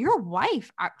your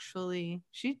wife, actually,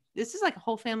 this is like a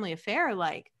whole family affair,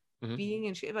 like being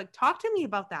in shape. Like, talk to me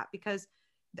about that, because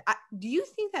do you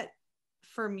think that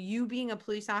from you being a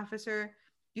police officer,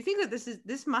 do you think that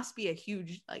this must be a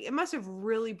huge, like, it must have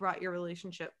really brought your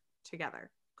relationship together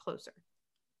closer?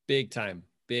 Big time.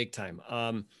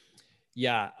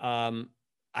 Yeah.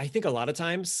 I think a lot of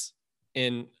times,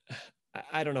 and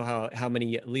I don't know how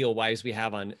many Leo wives we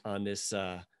have on this.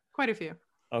 Quite a few.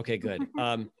 Okay, good.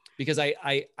 Because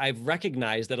I've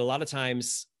recognized that a lot of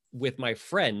times with my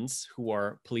friends who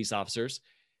are police officers,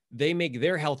 they make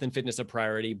their health and fitness a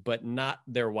priority, but not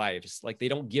their wives. Like, they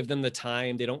don't give them the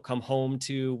time. They don't come home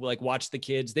to like watch the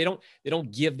kids. They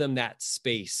don't give them that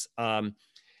space.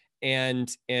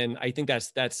 And I think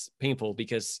that's painful,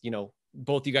 because, you know,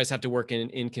 both you guys have to work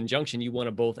in conjunction. You want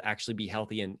to both actually be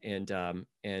healthy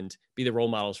and be the role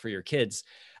models for your kids.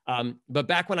 But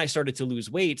back when I started to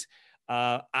lose weight,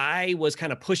 I was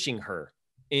kind of pushing her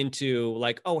into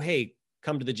like, oh, hey,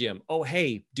 come to the gym. Oh,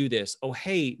 hey, do this. Oh,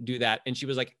 hey, do that. And she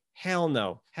was like, hell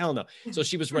no. So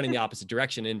she was running the opposite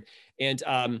direction. And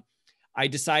I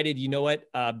decided, you know what,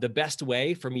 the best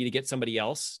way for me to get somebody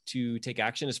else to take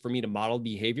action is for me to model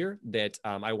behavior that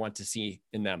I want to see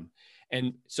in them.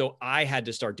 And so I had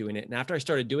to start doing it. And after I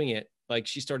started doing it, like,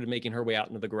 she started making her way out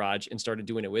into the garage and started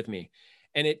doing it with me.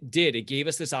 And it gave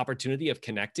us this opportunity of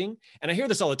connecting. And I hear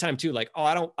this all the time too, like, oh,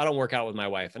 I don't work out with my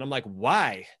wife. And I'm like,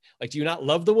 why? Like, do you not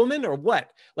love the woman or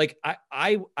what? Like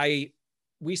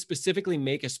we specifically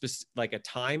make a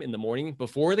time in the morning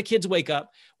before the kids wake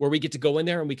up where we get to go in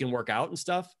there and we can work out and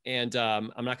stuff. And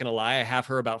I'm not going to lie, I have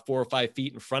her about 4 or 5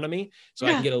 feet in front of me so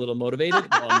I can get a little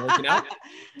motivated while I'm working out.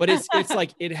 But it's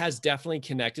like, it has definitely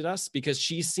connected us because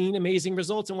she's seen amazing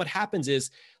results. And what happens is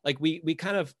like, we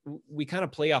kind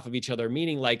of play off of each other,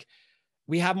 meaning like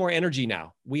we have more energy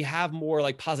now. We have more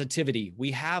like positivity.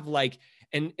 We have like,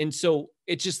 and so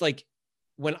it's just like,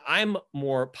 when I'm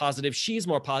more positive, she's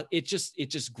more positive. It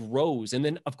just grows. And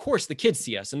then of course the kids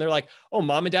see us and they're like, oh,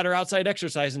 mom and dad are outside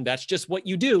exercising. That's just what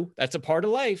you do. That's a part of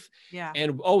life. Yeah.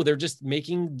 And, oh, they're just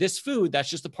making this food. That's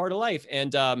just a part of life.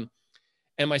 And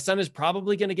my son is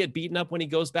probably going to get beaten up when he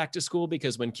goes back to school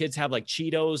because when kids have like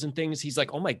Cheetos and things, he's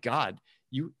like, oh my God,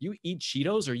 you eat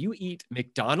Cheetos or you eat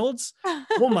McDonald's?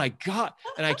 Oh my God.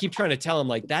 And I keep trying to tell him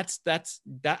like, that's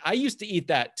I used to eat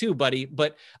that too, buddy.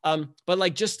 But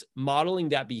like just modeling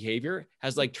that behavior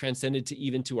has like transcended to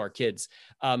even to our kids.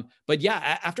 But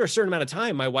yeah, after a certain amount of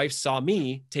time, my wife saw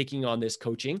me taking on this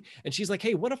coaching and she's like,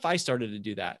 hey, what if I started to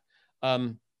do that?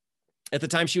 At the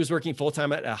time she was working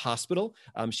full-time at a hospital.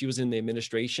 She was in the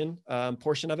administration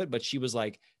portion of it, but she was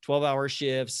like 12-hour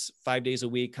shifts, 5 days a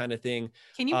week kind of thing.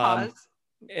 Can you pause?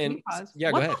 And yeah,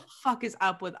 what go ahead. the fuck is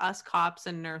up with us cops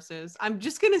and nurses? I'm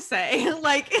just gonna say,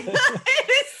 like, it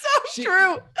is so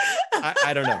true.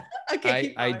 I don't know.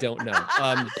 Okay, I don't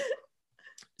know.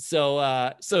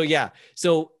 So yeah.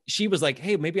 So she was like,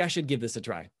 hey, maybe I should give this a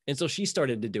try. And so she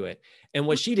started to do it. And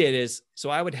what she did is,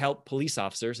 so I would help police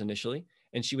officers initially,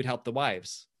 and she would help the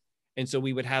wives. And so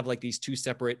we would have like these 2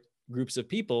 separate groups of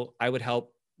people. I would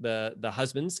help the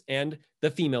husbands and the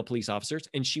female police officers,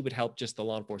 and she would help just the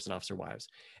law enforcement officer wives.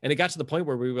 And it got to the point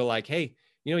where we were like, hey,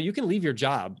 you can leave your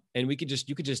job and you could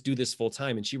just do this full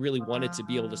time. And she really wanted to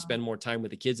be able to spend more time with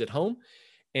the kids at home.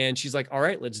 And she's like, all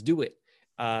right, let's do it.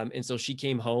 And so she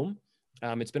came home.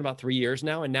 It's been about 3 years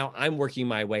now. And now I'm working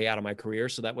my way out of my career.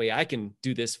 So that way I can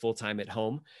do this full time at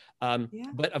home.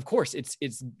 But of course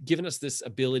it's given us this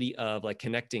ability of like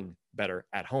connecting better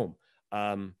at home.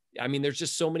 I mean, there's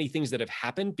just so many things that have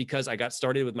happened because I got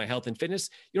started with my health and fitness.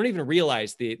 You don't even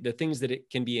realize the things that it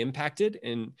can be impacted.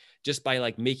 And just by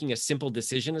like making a simple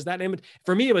decision as that. And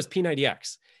for me, it was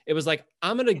P90X. It was like,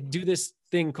 I'm going to do this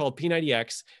thing called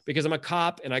P90X because I'm a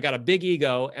cop and I got a big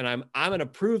ego and I'm going to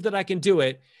prove that I can do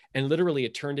it. And literally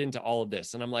it turned into all of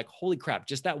this. And I'm like, holy crap,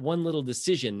 just that one little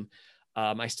decision.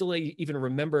 I still even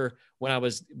remember when I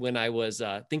was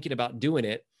thinking about doing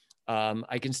it.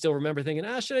 I can still remember thinking,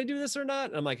 should I do this or not?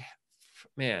 And I'm like,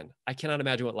 man, I cannot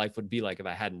imagine what life would be like if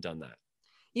I hadn't done that.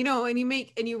 And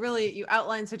you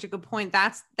outline such a good point.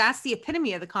 That's the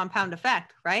epitome of the compound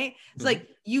effect, right? It's like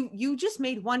you just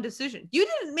made one decision. You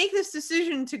didn't make this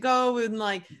decision to go and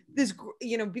like this,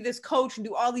 be this coach and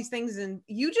do all these things. And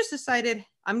you just decided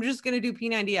I'm just going to do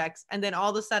P90X. And then all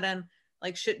of a sudden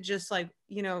like shit just like,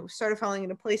 started falling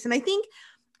into place. And I think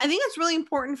it's really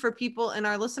important for people and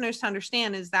our listeners to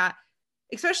understand is that,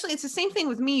 especially it's the same thing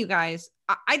with me, you guys.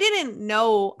 I didn't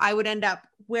know I would end up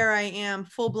where I am,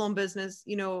 full-blown business,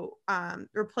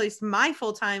 replace my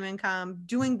full-time income,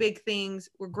 doing big things.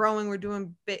 We're growing, we're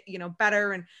doing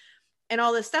better and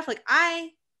all this stuff. Like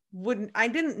I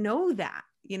didn't know that,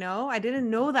 I didn't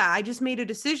know that. I just made a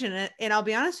decision. And I'll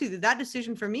be honest with you, that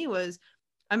decision for me was,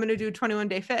 I'm going to do a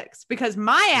 21-day fix because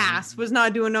my ass was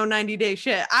not doing no 90-day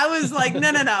shit. I was like,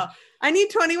 no. I need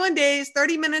 21 days,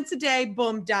 30 minutes a day.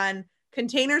 Boom, done.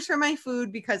 Containers for my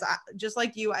food because just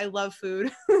like you, I love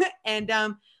food. And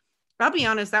I'll be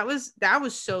honest, that was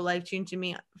so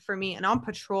life-changing for me and on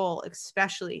patrol,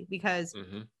 especially because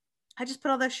I just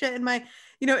put all that shit in my,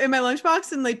 in my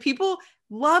lunchbox and like people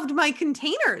loved my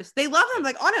containers. They loved them.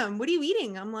 Like, Autumn, what are you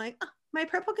eating? I'm like, oh, my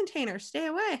purple container, stay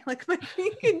away. Like my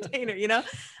green container,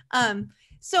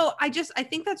 So I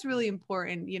think that's really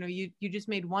important. You just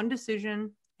made one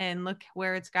decision and look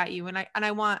where it's got you. And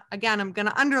I want, again, I'm going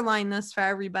to underline this for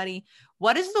everybody.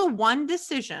 What is the one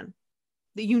decision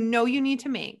that you need to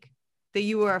make that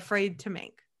you are afraid to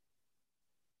make?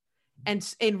 And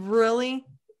really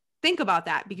think about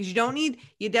that because it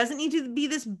doesn't need to be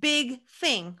this big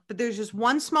thing, but there's just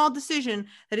one small decision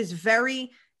that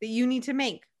you need to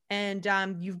make. And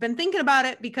you've been thinking about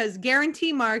it because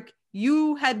guarantee, Mark,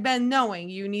 you had been knowing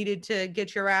you needed to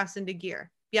get your ass into gear.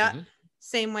 Yeah.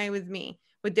 Same way with me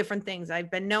with different things.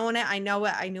 I've been knowing it. I know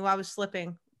it. I knew I was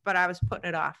slipping, but I was putting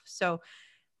it off. So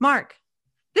Mark,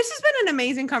 This has been an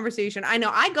amazing conversation. I know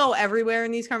I go everywhere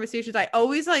in these conversations. I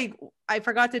always I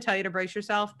forgot to tell you to brace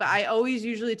yourself, but I always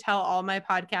usually tell all my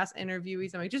podcast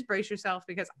interviewees, I'm like, just brace yourself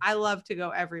because I love to go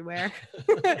everywhere.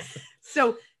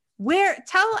 So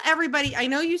tell everybody, I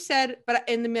know you said, but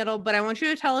in the middle, but I want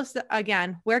you to tell us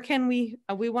again, where can we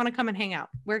want to come and hang out?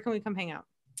 Where can we come hang out?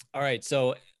 All right.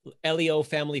 So LEO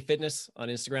Family Fitness on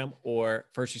Instagram or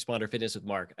First Responder Fitness with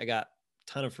Mark. I got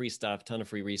ton of free stuff, ton of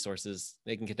free resources.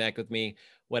 They can connect with me,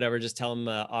 whatever. Just tell them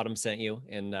Autumn sent you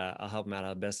and I'll help them out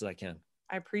as best as I can.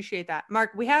 I appreciate that.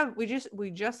 Mark, we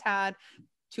just had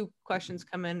 2 questions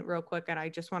come in real quick and I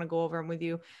just want to go over them with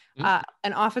you.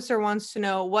 An officer wants to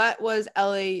know what is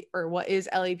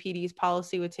LAPD's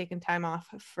policy with taking time off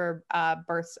for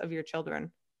births of your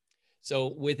children?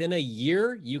 So within a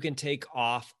year, you can take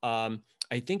off,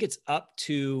 I think it's up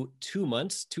to 2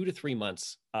 months, 2 to 3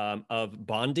 months of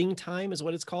bonding time is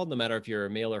what it's called, no matter if you're a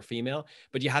male or female,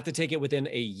 but you have to take it within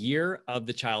a year of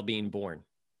the child being born.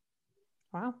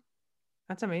 Wow.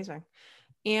 That's amazing.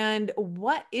 And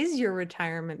what is your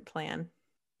retirement plan?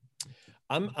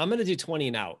 I'm going to do 20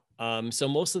 and out. So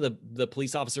most of the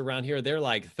police officers around here, they're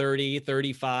like 30,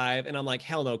 35. And I'm like,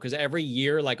 hell no. Cause every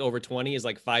year, like over 20 is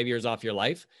like 5 years off your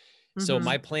life. So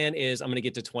my plan is I'm going to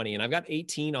get to 20 and I've got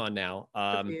 18 on now.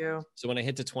 So when I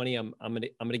hit to 20, I'm going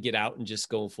to get out and just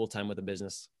go full time with the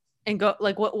business. And go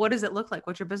like, what does it look like?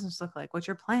 What's your business look like? What's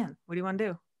your plan? What do you want to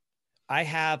do? I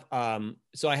have,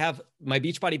 so I have my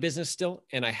Beachbody business still,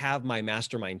 and I have my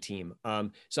mastermind team.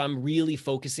 So I'm really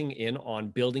focusing in on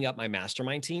building up my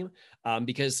mastermind team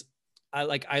because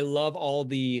I love all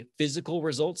the physical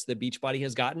results that Beachbody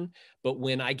has gotten. But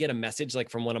when I get a message like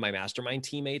from one of my mastermind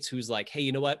teammates who's like, hey,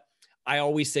 you know what? I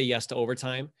always say yes to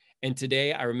overtime. And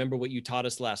today I remember what you taught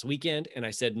us last weekend. And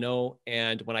I said no.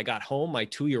 And when I got home, my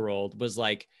 2-year-old was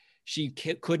like, she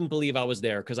couldn't believe I was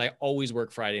there because I always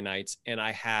work Friday nights. And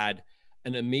I had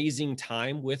an amazing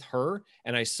time with her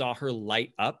and I saw her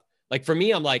light up. Like for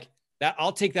me, I'm like, that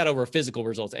I'll take that over physical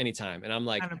results anytime. And I'm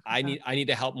like, 100%. I need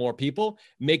to help more people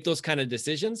make those kind of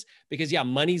decisions because yeah,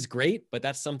 money's great, but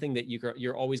that's something that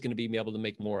you're always going to be able to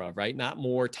make more of, right? Not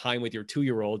more time with your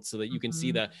 2-year-old so that you can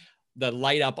see the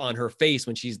light up on her face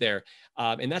when she's there.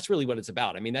 And that's really what it's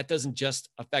about. I mean, that doesn't just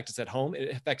affect us at home.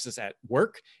 It affects us at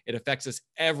work. It affects us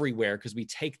everywhere because we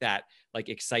take that like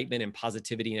excitement and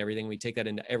positivity and everything. We take that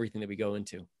into everything that we go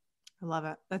into. I love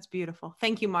it. That's beautiful.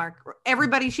 Thank you, Mark.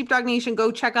 Everybody, Sheepdog Nation,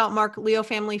 go check out Mark, Leo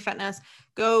Family Fitness.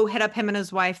 Go hit up him and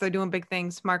his wife. They're doing big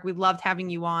things. Mark, we loved having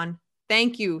you on.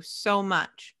 Thank you so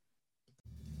much.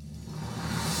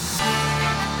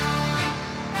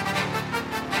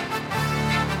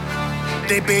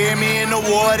 They buried me in the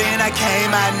water and I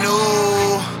came, I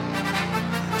knew.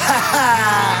 Ha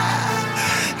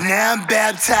ha. Now I'm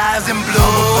baptized in blue.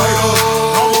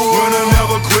 I'm a winner,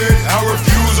 never quit. I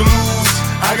refuse to lose.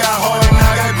 I got heart and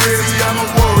I got grit. See, I'm a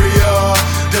warrior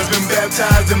that's been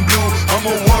baptized in blue. I'm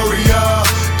a warrior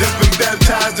that's been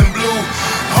baptized in blue.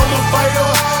 I'm a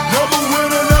fighter, never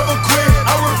winner, never quit.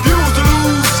 I refuse to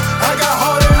lose. I got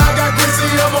heart and I got grit.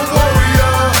 See, I'm a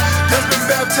warrior that's been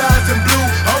baptized in blue.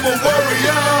 I'm a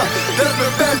warrior that's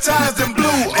been baptized in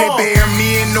blue. They buried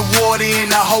me in the water in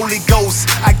the Holy Ghost.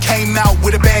 I came out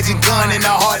with a badge and gun and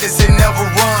a heart that said never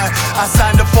run. I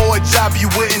signed up for a job you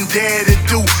wouldn't dare to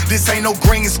do. This ain't no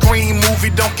green screen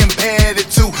movie, don't compare the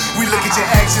two. We look at your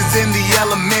actions in the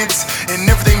elements and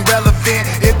everything relevant.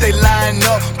 If they line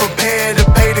up, prepare to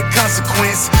pay the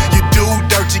consequence. You do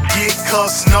dirt, you get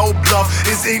cussed, no bluff.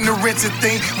 It's ignorant to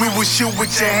think we will shoot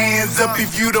with your hands up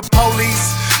if you the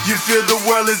police. You feel the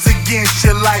world is against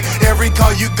you. Like every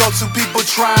call you go to, people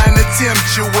trying to tempt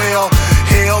you. Well,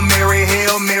 Hail Mary,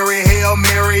 Hail Mary, Hail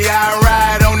Mary. I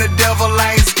ride on the devil,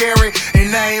 I ain't scary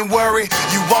and I ain't worried.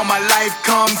 You want my life,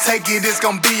 come take it, it's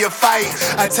gonna be a fight.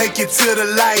 I take you to the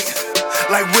light,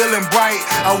 like Will and Bright.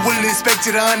 I wouldn't expect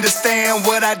you to understand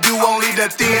what I do, only the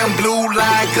thin blue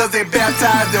line, cause they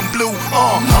baptized in blue.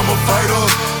 I'm a fighter,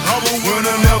 I'm a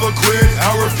winner, never quit.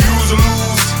 I refuse to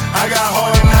lose. I got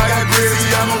heart and I got grit.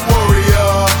 See, I'm a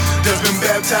warrior that's been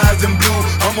baptized in blue.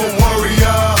 I'm a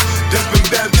warrior that's been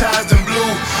baptized in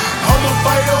blue. I'm a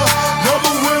fighter,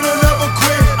 never winner, never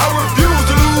quit. I refuse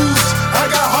to lose. I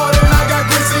got heart and I got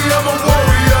grit. See, I'm a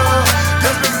warrior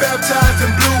that's been baptized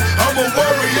in blue. I'm a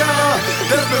warrior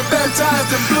that's been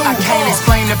baptized in blue. I can't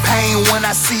explain the pain when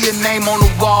I see a name on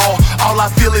the wall. All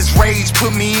I feel is rage,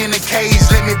 put me in a cage,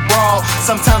 let me brawl.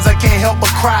 Sometimes I can't help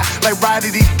but cry, like why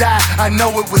did he die? I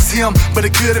know it was him, but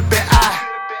it could have been I.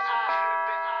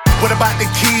 What about the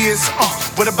kids?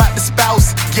 What about the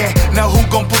spouse? Yeah, now who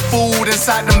gon' put food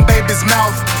inside them babies'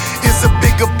 mouth? It's It's a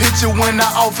bigger picture when I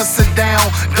officer down.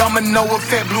 Domino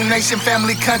effect, Blue Nation,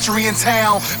 family, country, and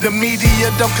town. The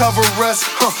media don't cover us,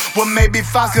 well maybe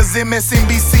Fox, cause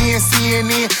MSNBC and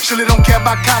CNN surely don't care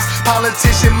about cops.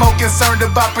 Politicians more concerned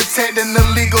about protecting the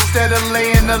legal instead of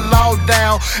laying the law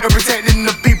down and protecting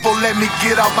the people. Let me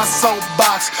get off my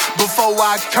soapbox before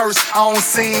I curse. I don't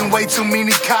seen way too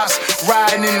many cops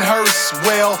riding in hearse.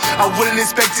 Well, I wouldn't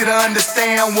expect you to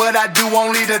understand what I do,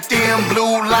 only the thin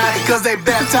blue line, cause they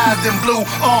baptized in blue.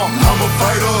 I'm a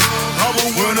fighter, I'm a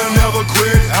winner, never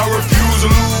quit. I refuse to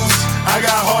lose. I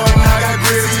got heart and I got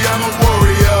grit. See, I'm a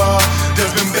warrior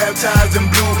that's been baptized in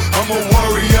blue. I'm a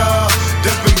warrior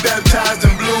that's been baptized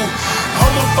in blue.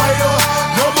 I'm a fighter,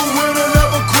 I'm a winner,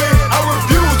 never quit. I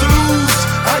refuse to lose.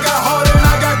 I got heart and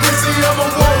I got grit. See, I'm a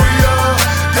warrior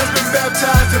that's been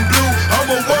baptized in blue. I'm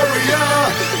a warrior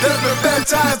that's been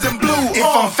baptized in blue. If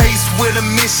I'm faced with a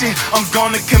mission, I'm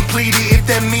gonna complete it. If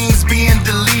that means being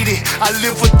deleted, I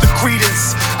live with the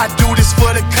credence. I do this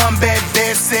for the combat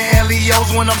vets and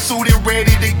LEOs. When I'm suited,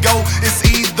 ready to go, it's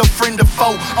either friend or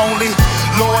foe. Only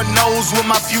Lord knows what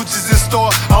my future's in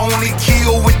store. I only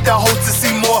kill with the hope to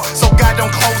see more, so God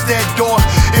don't close that door.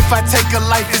 If I take a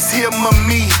life, it's him or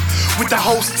me, with the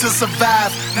hopes to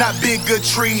survive, not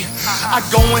bigotry. I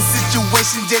go in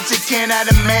situations that you cannot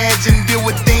imagine, deal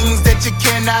with things that you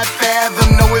cannot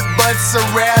fathom. No it buts or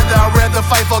rather, I'd rather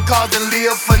fight for a cause than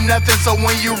live for nothing. So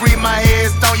when you read my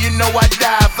headstone, you know I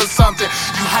died for something.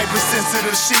 You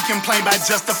hypersensitive shit complain by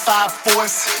justified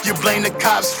force. You blame the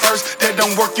cops first, that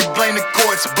don't work, you blame the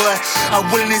courts. But I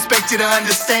wouldn't expect you to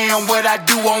understand what I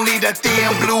do, only the thin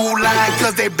blue line,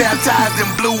 cause they baptized in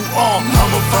blue.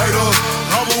 I'm a fighter,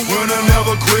 I'm a winner,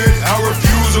 never quit. I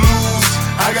refuse to lose.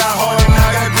 I got heart and I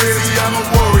got grit. See, I'm a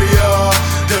warrior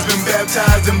that's been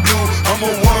baptized in blue. I'm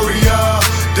a warrior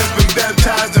that's been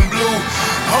baptized in blue.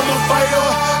 I'm a fighter,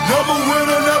 I'm a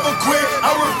winner, never quit.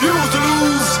 I refuse to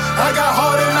lose. I got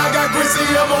heart and I got grit. See,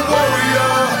 I'm a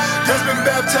warrior that's been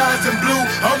baptized in blue.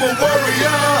 I'm a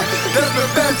warrior that's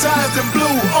been baptized in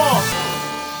blue.